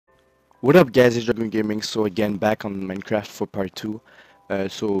What up guys, it's Dragoon Gaming. So again, back on Minecraft for part 2.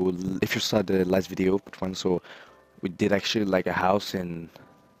 If you saw the last video, part 1, so we did actually like a house and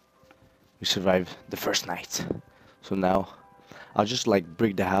we survived the first night. So now I'll just like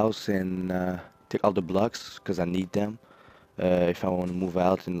break the house and take all the blocks because I need them if I want to move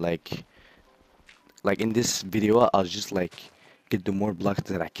out, and like in this video I'll just like get the more blocks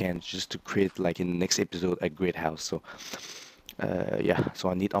that I can just to create like in the next episode a great house. So yeah, so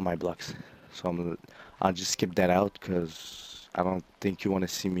I need all my blocks. So I'll just skip that out because I don't think you want to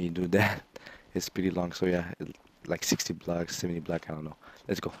see me do that. It's pretty long. So yeah, like 60 blocks, 70 blocks, I don't know.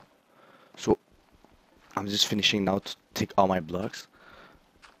 Let's go. So I'm just finishing now to take all my blocks.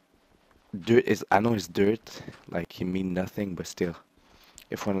 Dirt is, I know it's dirt, like it mean nothing, but still,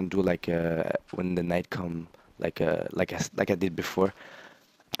 if I want to do like when the night come, like I did before,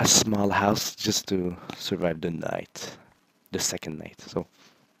 a small house just to survive the night, the second night. So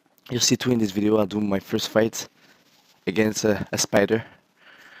you'll see too in this video. I'll do my first fight against a spider.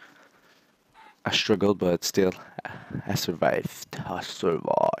 I struggled, but still, I survived. I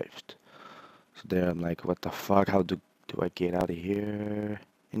survived. So there, I'm like, what the fuck? How do I get out of here?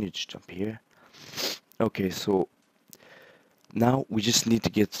 And you just jump here. Okay, so now we just need to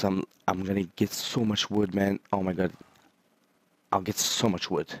get some. I'm gonna get so much wood, man. Oh my god, I'll get so much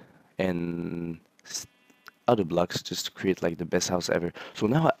wood and other blocks just to create like the best house ever. So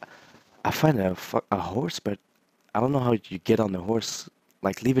now I find a horse, but I don't know how you get on the horse.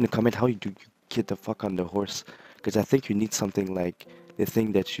 Like, leave in a comment how you get the fuck on the horse, because I think you need something like the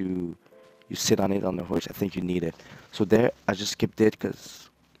thing that you sit on it on the horse. I think you need it. So there, I just skipped it because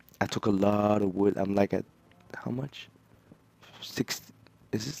I took a lot of wood. I'm like at how much? 60?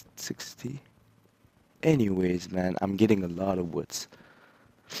 Is it 60? Anyways, man, I'm getting a lot of woods.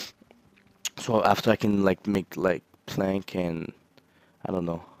 So after I can like make like plank and I don't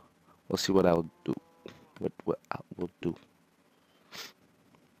know. We'll see what I'll do. What I will do.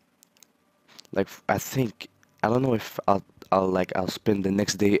 Like I think I don't know if I'll spend the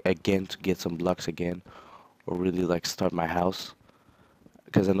next day again to get some blocks again, or really like start my house.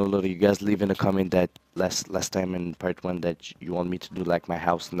 Because I know a lot of you guys leave in a comment that last time in part 1 that you want me to do like my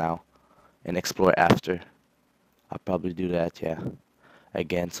house now and explore after. I'll probably do that, yeah.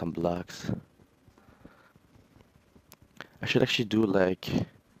 Again, some blocks. I should actually do like,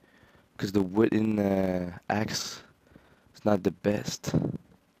 because the wood in axe is not the best.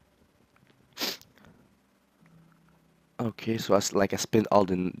 Okay, so I spent all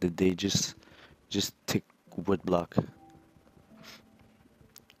the day just take wood block.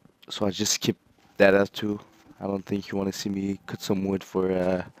 So I just skip that out too. I don't think you want to see me cut some wood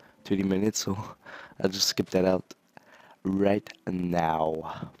for 30 minutes, so I'll just skip that out right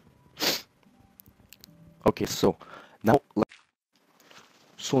now. Okay, so now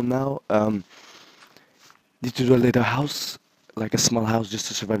need to do a little house, like a small house just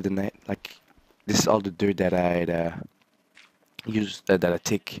to survive the night. Like this is all the dirt that I used that I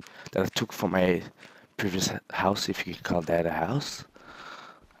took from my previous house, if you could call that a house,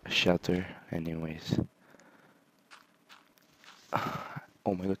 a shelter. Anyways,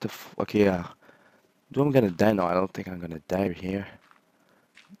 oh my god, okay, do I'm gonna die? No, I don't think I'm gonna die here.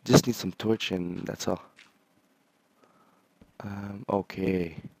 Just need some torch and that's all.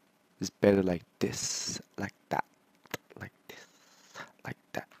 Okay, it's better like this, like that, like this, like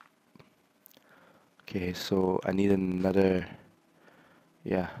that. Okay, so I need another,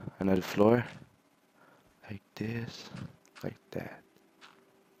 yeah, another floor, like this, like that.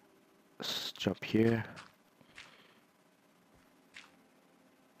 Let's jump here.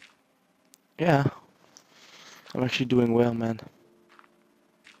 Yeah, I'm actually doing well, man.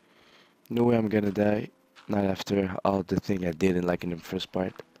 No way I'm gonna die. Not after all the thing I did in the first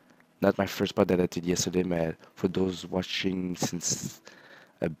part. Not my first part that I did yesterday, man. For those watching since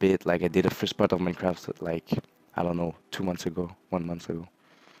a bit, like I did the first part of Minecraft like, I don't know, 2 months ago, 1 month ago.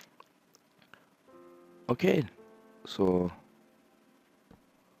 Okay, so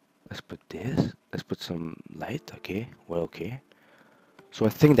let's put this. Let's put some light. Okay, well, okay. So a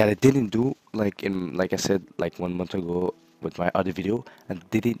thing that I didn't do, like I said, like 1 month ago with my other video, I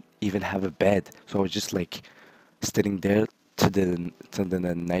didn't even have a bed. So I was just like sitting there till the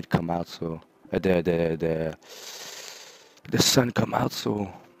night come out. So the sun come out.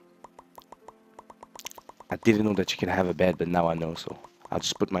 So I didn't know that you can have a bed, but now I know. So I'll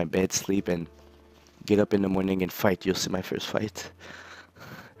just put my bed, sleep, and get up in the morning and fight. You'll see my first fight.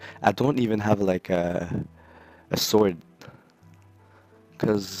 I don't even have like a sword,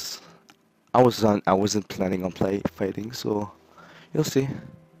 cause I wasn't planning on fighting. So you'll see.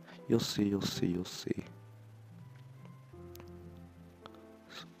 You'll see, you'll see, you'll see.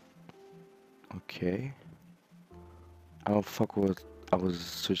 Okay. I don't fuck what I was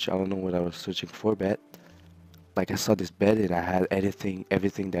searching. I don't know what I was searching for, but like I saw this bed and I had everything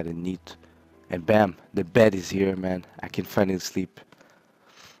that I need. And bam, the bed is here, man. I can finally sleep.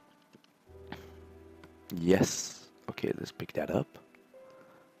 Yes. Okay, let's pick that up.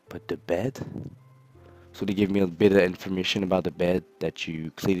 But the bed. So they gave me a bit of information about the bed that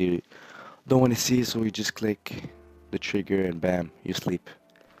you clearly don't want to see. So you just click the trigger and bam, you sleep.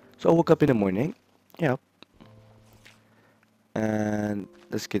 So I woke up in the morning. Yep. And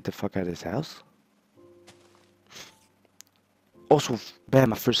let's get the fuck out of this house. Also, bam,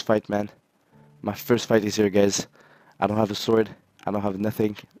 my first fight, man. My first fight is here, guys. I don't have a sword. I don't have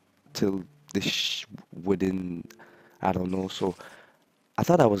nothing till this wooden, I don't know. So I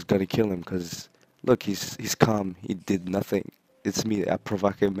thought I was gonna kill him because look, he's calm. He did nothing. It's me. I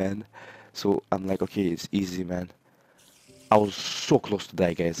provoke him, man. So I'm like, okay, it's easy, man. I was so close to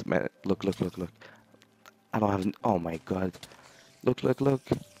die, guys. Man, look, look, look, look. I don't have. Oh my god. Look, look, look.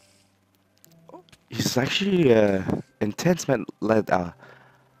 He's actually intense, man.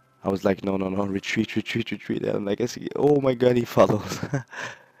 I was like, no, no, no, retreat, retreat, retreat. And I'm like, I see. Oh my god, he follows.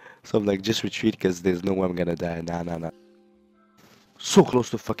 So I'm like, just retreat because there's no way I'm gonna die. Nah, nah, nah. So close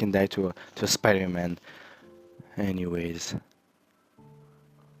to fucking die to a Spider-Man. Anyways,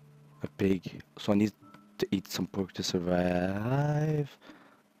 a pig. So I need to eat some pork to survive.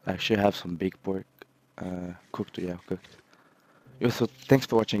 I actually have some baked pork. Cooked, yeah, cooked. Yo, so thanks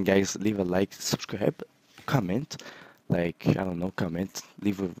for watching, guys. Leave a like, subscribe, comment. Like, I don't know, comment.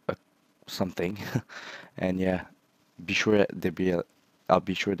 Leave a something. And yeah, be sure there be a. I'll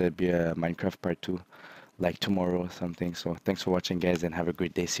be sure there'll be a Minecraft part 2, like tomorrow or something. So thanks for watching, guys, and have a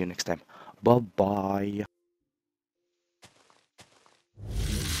great day. See you next time. Bye bye.